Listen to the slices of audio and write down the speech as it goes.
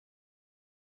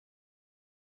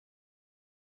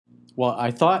Well,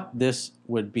 I thought this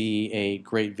would be a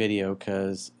great video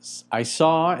because I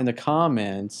saw in the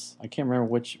comments, I can't remember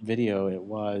which video it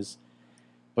was,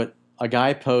 but a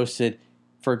guy posted,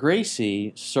 for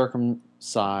Gracie,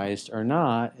 circumcised or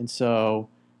not. And so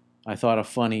I thought a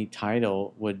funny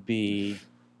title would be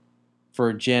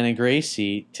for Jen and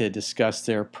Gracie to discuss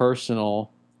their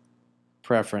personal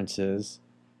preferences,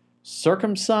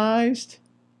 circumcised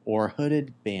or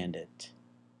hooded bandit.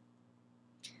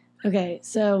 Okay,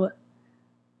 so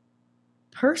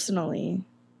personally,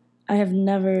 I have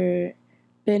never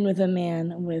been with a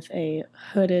man with a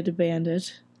hooded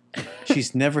bandit.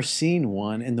 She's never seen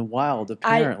one in the wild,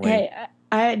 apparently.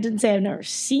 I didn't say I've never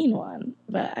seen one,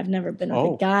 but I've never been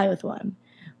with a guy with one.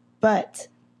 But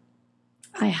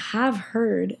I have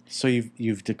heard. So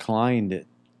you've declined it.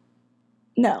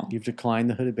 No. You've declined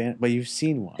the hooded bandit, but you've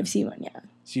seen one. I've seen one, yeah.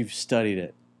 So you've studied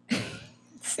it.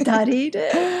 Studied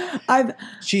it?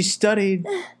 She studied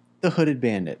the hooded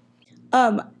bandit.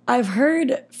 I've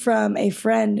heard from a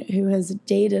friend who has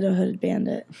dated a hooded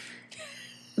bandit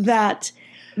that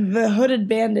the hooded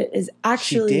bandit is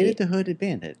actually She dated the hooded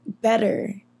bandit.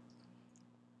 better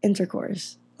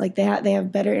intercourse. Like they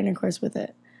have better intercourse with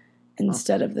it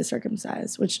instead of the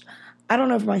circumcised, which I don't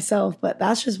know for myself, but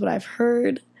that's just what I've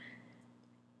heard.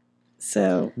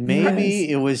 So maybe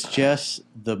it was just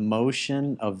the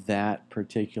motion of that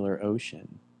particular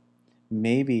ocean.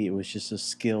 Maybe it was just a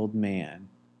skilled man.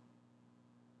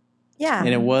 Yeah. And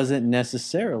it wasn't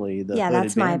necessarily the hooded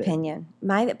that's my bandit. opinion.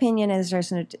 My opinion is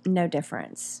there's no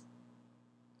difference.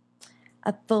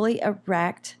 A fully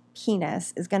erect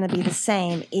penis is going to be the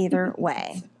same either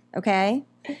way. Okay?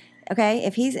 Okay?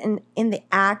 If he's in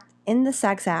the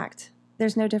sex act,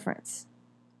 there's no difference.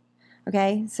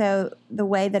 Okay? So the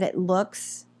way that it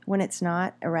looks when it's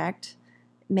not erect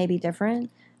may be different,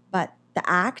 but the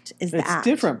act is the act.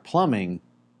 It's different plumbing.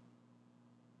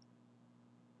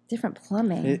 Different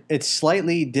plumbing. It's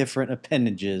slightly different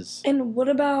appendages. And what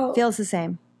about Feels the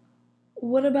same.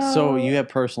 What about So you have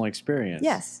personal experience.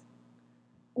 Yes.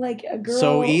 like a girl?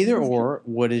 So either or,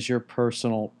 what is your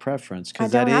personal preference?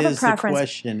 Because that is the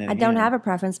question. I don't have a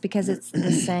preference because it's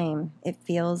the same. It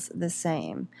feels the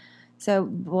same. So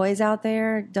boys out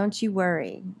there, don't you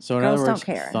worry. So in Girls other words,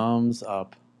 don't care. thumbs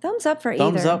up. Thumbs up for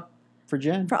Thumbs either. up for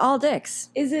Jen. For all dicks.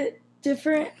 Is it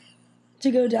different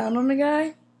to go down on a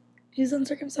guy who's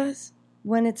uncircumcised?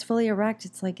 When it's fully erect,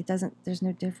 it's like there's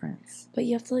no difference. But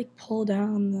you have to like pull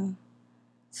down the.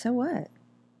 So what?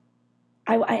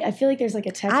 I feel like there's like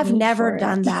a technique. I've never for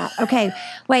done it. that. Okay,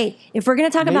 wait. If we're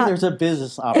going to talk Maybe about there's a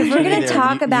business opportunity. if we're going to there.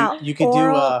 talk about you could do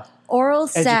a oral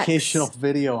sex, educational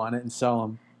video on it and sell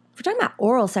them. if we're talking about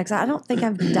oral sex, I don't think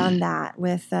I've done that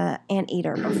with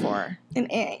anteater before. An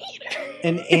anteater.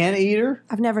 An anteater?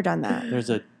 I've never done that.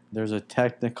 There's a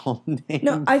technical name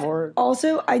No, for it.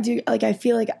 Also I do like. I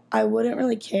feel like I wouldn't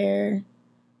really care.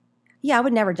 Yeah, I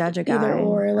would never judge a guy. Either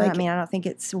or, like- I mean, I don't think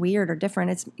it's weird or different.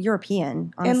 It's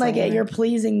European, honestly. And like you're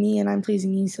pleasing me and I'm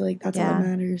pleasing you, so like that's all Yeah. that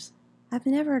matters. I've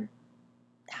never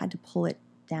had to pull it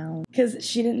down. Because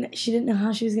she didn't know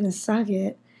how she was gonna suck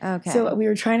it. Okay. So we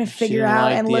were trying to She figure didn't out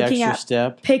like and the looking extra at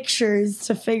step. pictures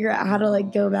to figure out how to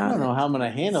like go I about don't know it. how I'm going to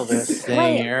handle this thing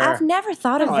Wait, here. I've never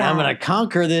thought of that. I'm going to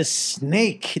conquer this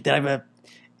snake that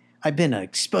I've been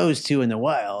exposed to in the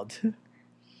wild.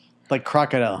 Like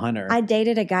Crocodile Hunter. I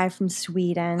dated a guy from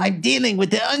Sweden. I'm dealing with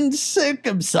the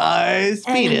uncircumcised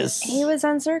and penis. He was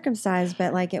uncircumcised,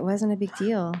 but like it wasn't a big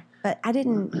deal. But I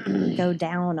didn't go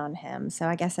down on him, so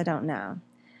I guess I don't know.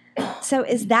 So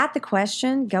is that the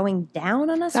question? Going down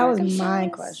on a That was circumcised? my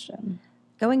question.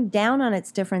 Going down on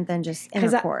it's different than just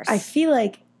Because intercourse. I feel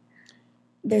like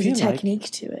there's a feel like- technique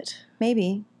to it.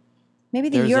 Maybe the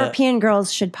There's European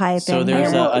girls should pipe So in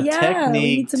there's here. Well, a yeah, we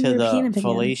need technique some to European the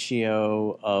opinions.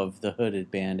 fellatio of the hooded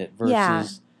bandit versus Yeah.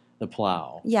 the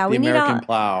plow. Yeah, the we need American our-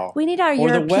 plow. We need our or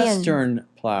European. the Western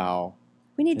plow.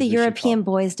 We need as the we should European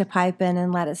call boys to pipe in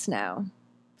and let us know,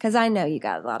 because I know you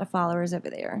got a lot of followers over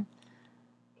there,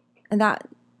 and that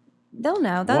they'll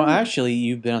know. Well, actually,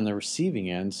 you've been on the receiving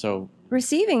end, so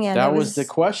Receiving end. that it was the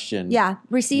question. Yeah,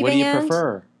 receiving What do you end.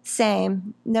 prefer?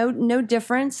 Same. No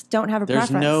difference. Don't have a There's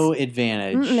preference. no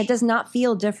advantage. It does not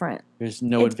feel different. There's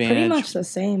no It's advantage. pretty much the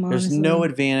same, honestly. There's no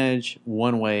advantage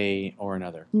one way or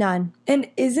another. None. And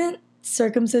isn't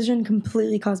circumcision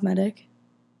completely cosmetic?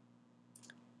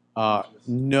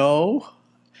 No,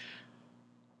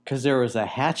 because there was a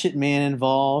hatchet man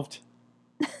involved.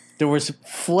 There was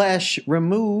flesh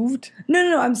removed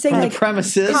No. I'm saying from like the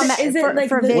premises Is it like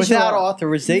for the- visual. without the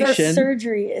authorization.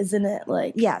 surgery, isn't it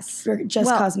like Yes. for just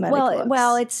well, cosmetic looks?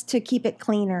 Well, it's to keep it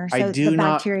cleaner so I do the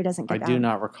not- bacteria doesn't I get do out.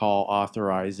 not recall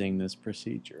authorizing this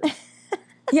procedure.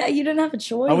 Yeah, you didn't have a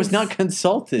choice. I was not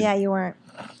consulted. Yeah, you weren't.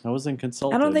 I wasn't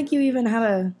consulted. I don't think you even had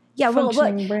a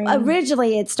functioning brain.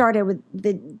 Originally it started with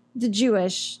the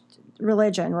Jewish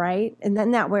religion, right? And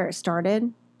then that where it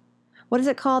started. What is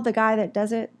it called? The guy that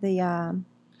does it? The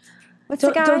what's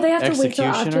the guy? Don't they have to wait till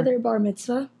after Executioner? their bar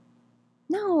mitzvah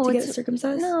No, to get it's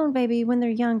circumcised? no, baby. When they're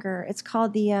younger, it's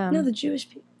called the. No, the Jewish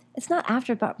people. It's not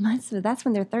after bar mitzvah. That's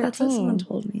when they're 13. That's what someone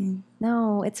told me.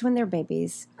 No, it's when they're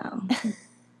babies. Oh.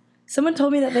 Someone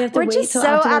told me that they have to We're wait just till so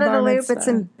after out their of the bar loop. mitzvah. It's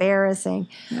embarrassing.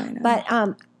 I know. But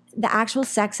the actual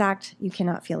sex act, you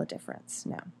cannot feel a difference.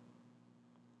 No.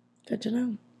 Good to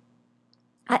know.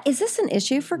 Is this an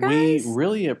issue for We guys?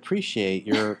 really appreciate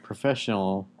your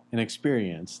professional and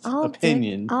experienced All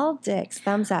opinion. all dicks,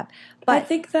 thumbs up. I But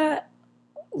think that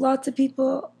lots of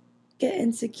people get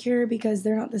insecure because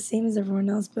they're not the same as everyone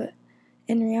else, but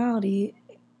in reality,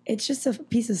 it's just a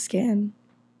piece of skin.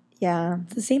 yeah,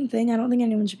 It's the same thing. I don't think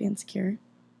anyone should be insecure.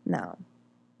 no.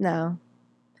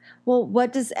 Well,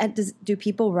 what do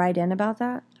people write in about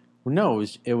that? No,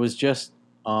 it was just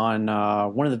on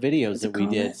one of the videos Was it that we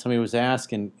did. comment? Somebody was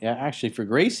asking, actually for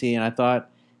Gracie, and I thought,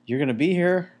 you're going to be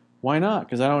here? Why not?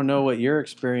 Because I don't know what your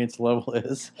experience level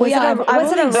is. Well, yeah,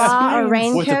 Was it a raw or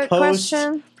experienced- With the raincoat post-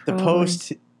 question? The Probably.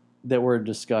 post that we're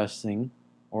discussing,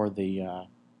 or the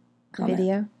Comment.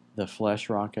 Video? flesh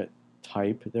rocket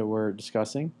type that we're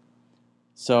discussing.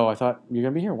 So I thought, you're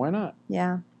going to be here. Why not?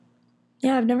 Yeah,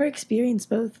 Yeah, I've never experienced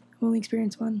both. I've only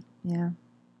experienced one. yeah.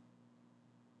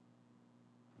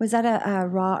 Was that a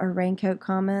raw or raincoat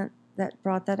comment that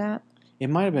brought that up? It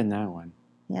might have been that one.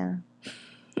 Yeah.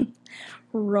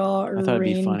 Raw or I thought it'd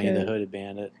be funny, the raincoat. Hooded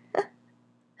Bandit.